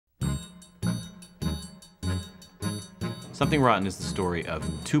Something Rotten is the story of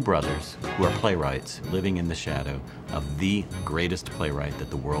two brothers who are playwrights living in the shadow of the greatest playwright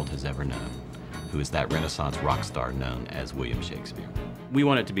that the world has ever known, who is that Renaissance rock star known as William Shakespeare. We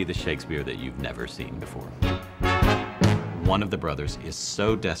want it to be the Shakespeare that you've never seen before. One of the brothers is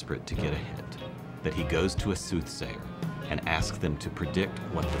so desperate to get ahead that he goes to a soothsayer and asks them to predict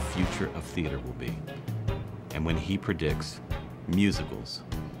what the future of theater will be. And when he predicts musicals,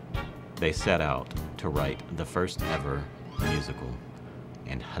 they set out to write the first ever musical,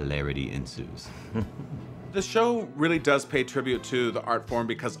 and hilarity ensues. The show really does pay tribute to the art form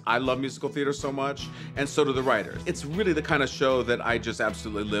because I love musical theater so much, and so do the writers. It's really the kind of show that I just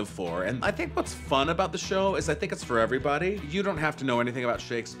absolutely live for. And I think what's fun about the show is I think it's for everybody. You don't have to know anything about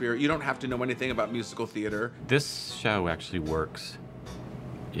Shakespeare. You don't have to know anything about musical theater. This show actually works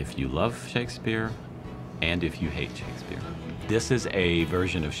if you love Shakespeare and if you hate Shakespeare. This is a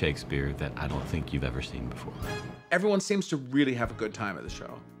version of Shakespeare that I don't think you've ever seen before. Everyone seems to really have a good time at the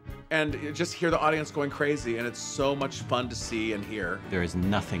show. And you just hear the audience going crazy, and it's so much fun to see and hear. There is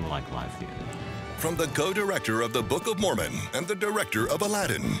nothing like live theater. From the co-director of the Book of Mormon and the director of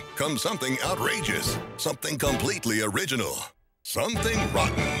Aladdin comes something outrageous, something completely original, Something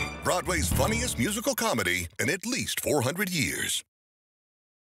Rotten, Broadway's funniest musical comedy in at least 400 years.